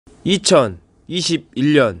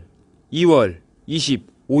2021년 2월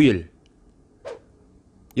 25일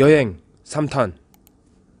여행 3탄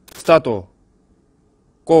스타트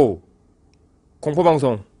고!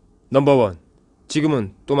 공포방송 넘버원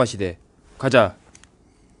지금은 또마시대 가자.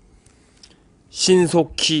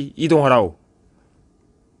 신속히 이동하라우.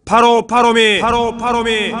 파로미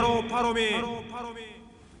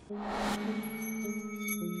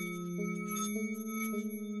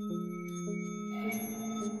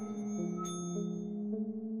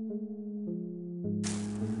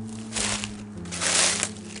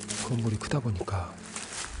건물이 크다 보니까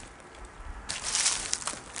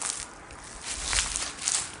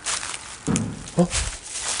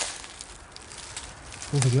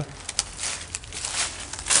무슨 소리야?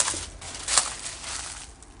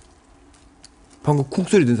 방금 쿵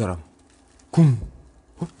소리 든 사람. 쿵.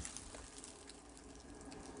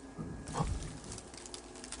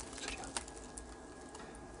 소리야.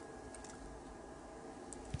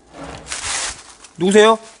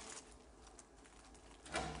 누구세요?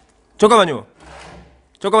 잠깐만요.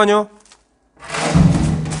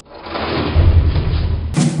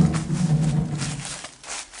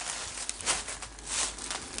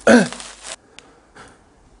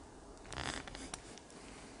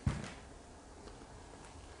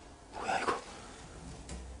 뭐야 이거?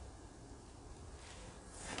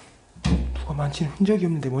 누가 만지는 흔적이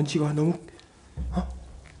없는데 먼지가 너무...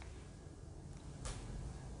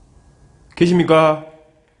 계십니까?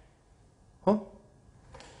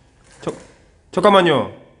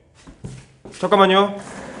 잠깐만요.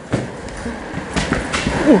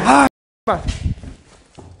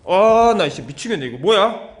 오, 나 진짜 미치겠네. 이거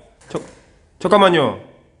뭐야? 잠깐만요.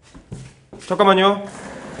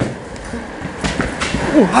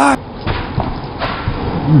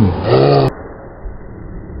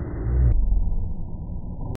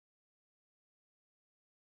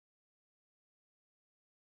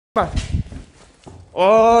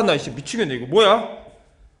 오, 나 진짜 미치겠네. 이거 뭐야?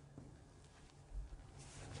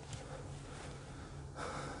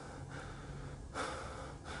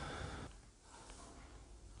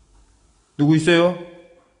 누구 있어요?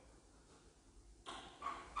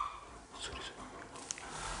 소리.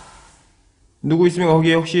 누구 있습니까?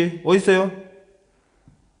 거기에 혹시? 어디 있어요?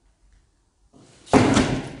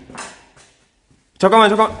 잠깐만.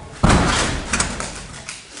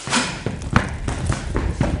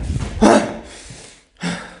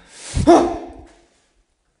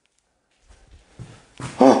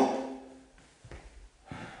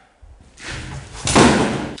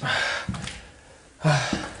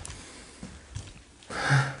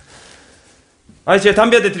 제가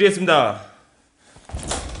담배 한 대 드리겠습니다.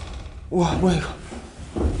 우와, 뭐야 이거?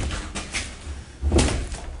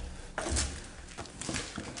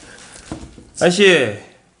 아저씨,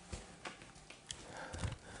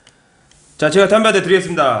 자, 제가 담배 한 대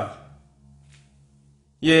드리겠습니다.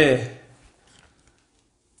 예,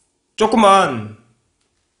 조금만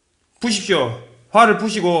푸십시오. 화를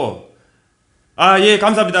푸시고. 예,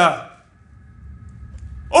 감사합니다.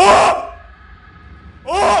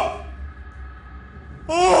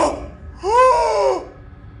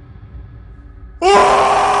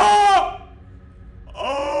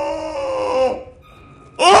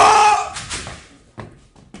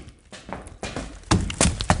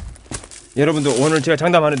 여러분들, 오늘 제가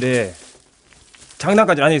장담하는데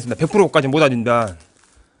장담까지는 아니겠습니다. 100%까지는 못하지만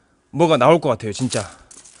뭐가 나올 것 같아요. 진짜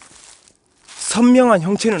선명한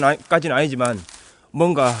형체는 까지는 아니지만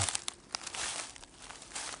뭔가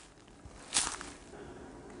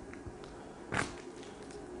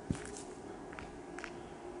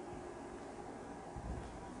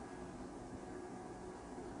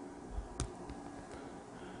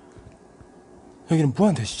여기는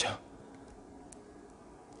뭐한데 진짜.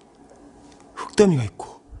 흙더미가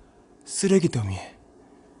있고 쓰레기 더미에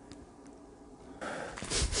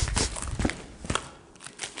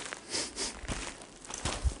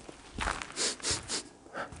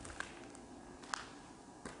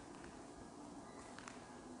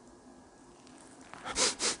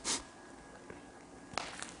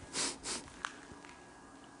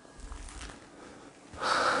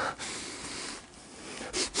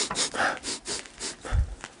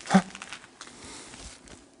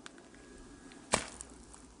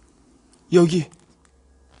여기.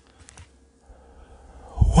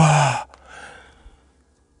 와.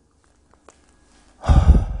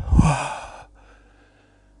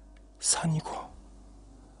 산이고.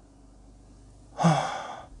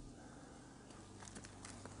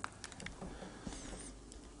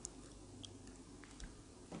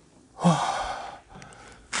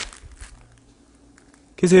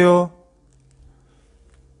 계세요?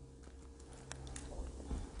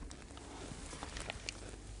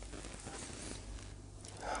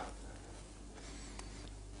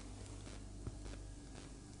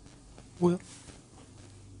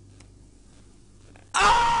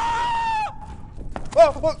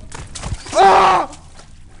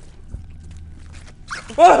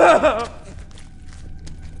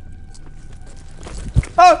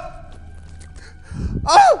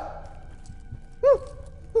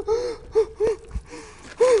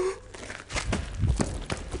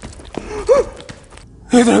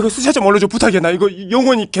 얘들아, 이거 수샷 좀 올려줘. 부탁이야. 나 이거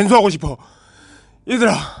영원히 갠수하고 싶어.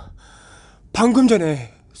 얘들아, 방금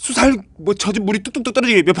전에 수살 젖은 물이 뚝뚝뚝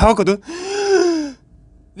떨어지게 몇 박았거든.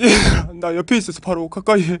 얘들아, 나 옆에 있어서 바로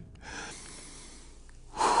가까이 해.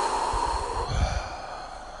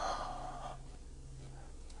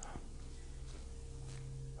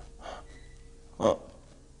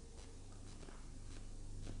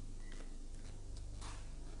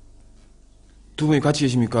 두 분이 같이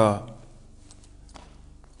계십니까?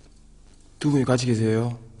 두 분이 같이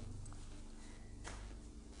계세요?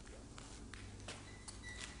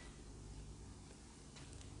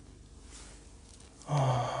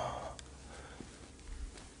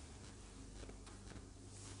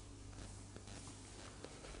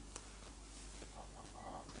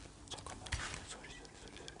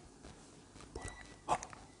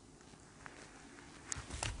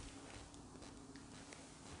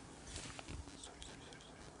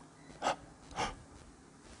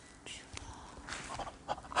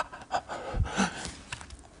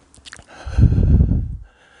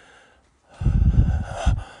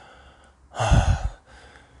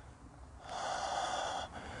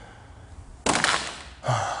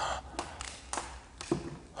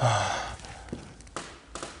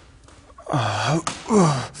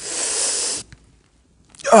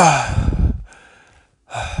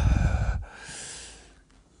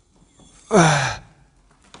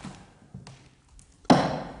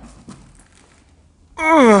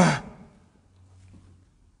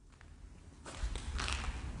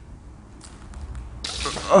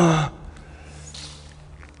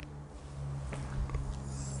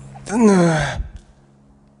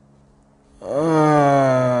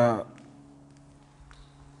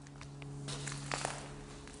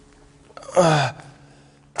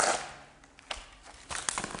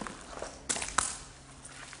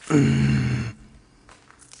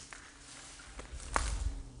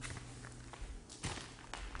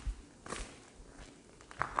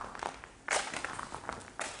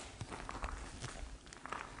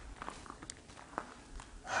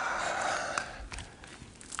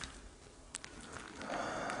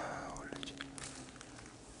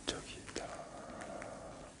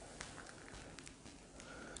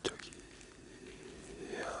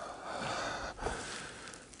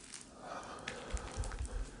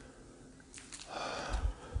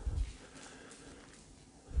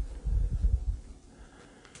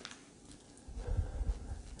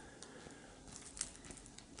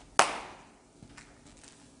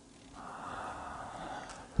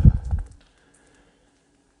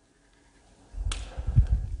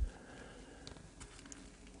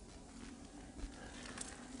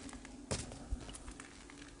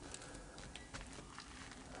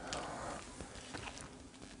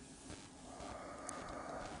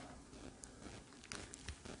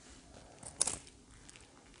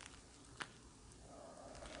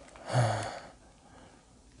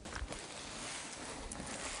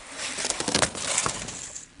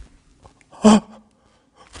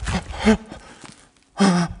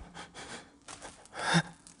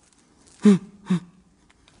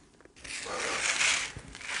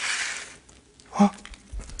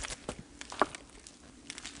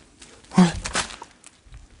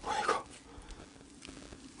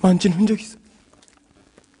 만진 흔적이 있어.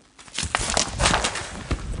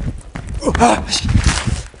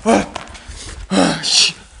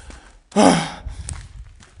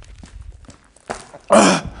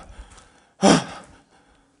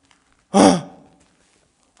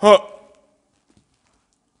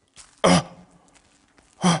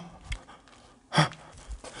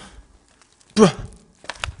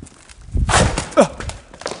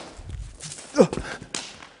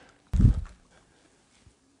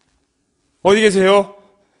 어디 계세요?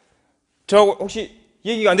 저하고 혹시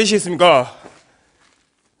얘기가 안 되시겠습니까?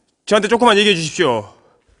 저한테 조금만 얘기해 주십시오.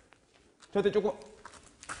 저한테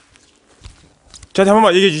한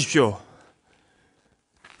번만 얘기해 주십시오.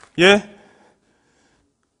 예?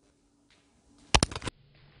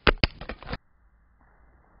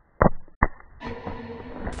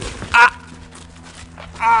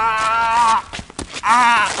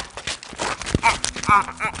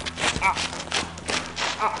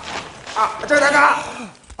 저 나가!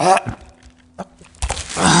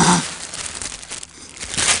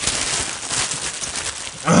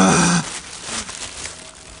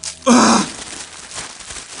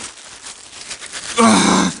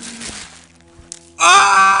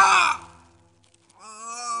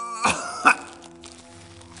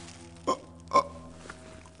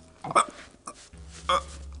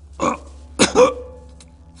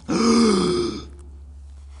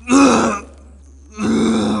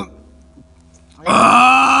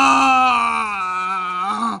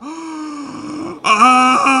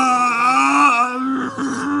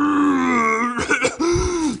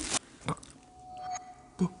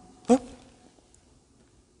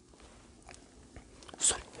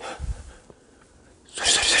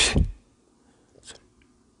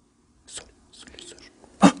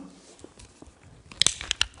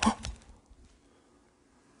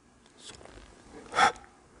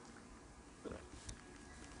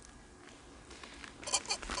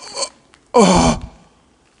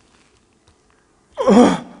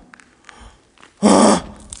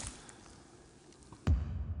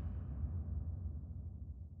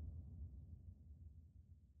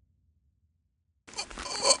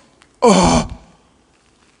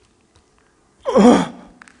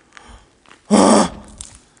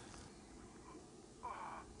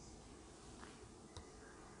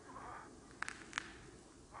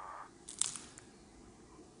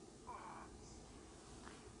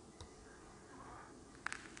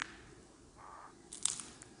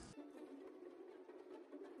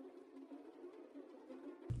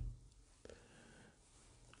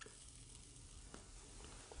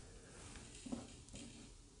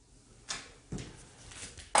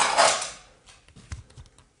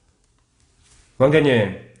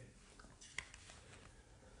 왕자님,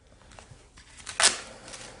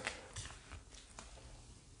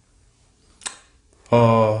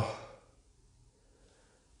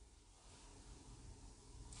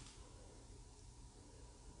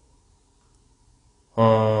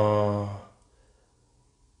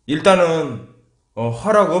 일단은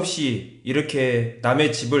허락 없이 이렇게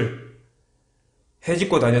남의 집을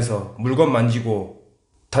헤집고 다녀서 물건 만지고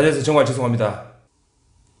다녀서 정말 죄송합니다.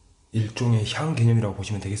 일종의 향 개념이라고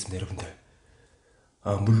보시면 되겠습니다, 여러분들.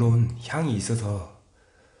 물론 향이 있어서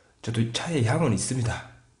저도 차에 향은 있습니다.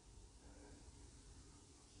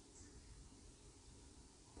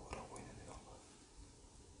 뭐라고 했는데요?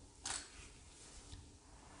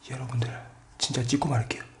 여러분들 진짜 찍고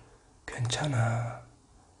말할게요. 괜찮아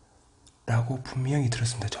라고 분명히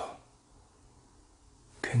들었습니다. 저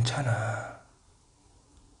괜찮아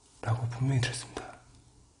라고 분명히 들었습니다.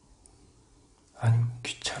 아니면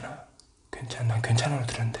귀찮아, 괜찮아, 난 괜찮아로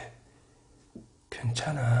들었는데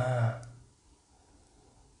괜찮아.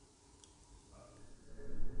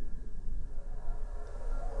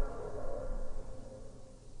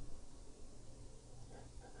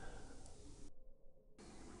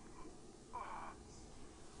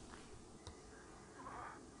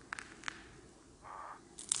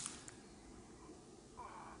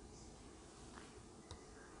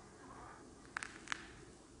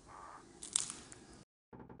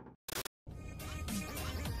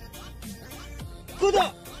 구독!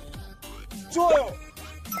 좋아요!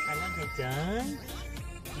 알람 설정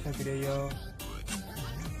부탁드려요.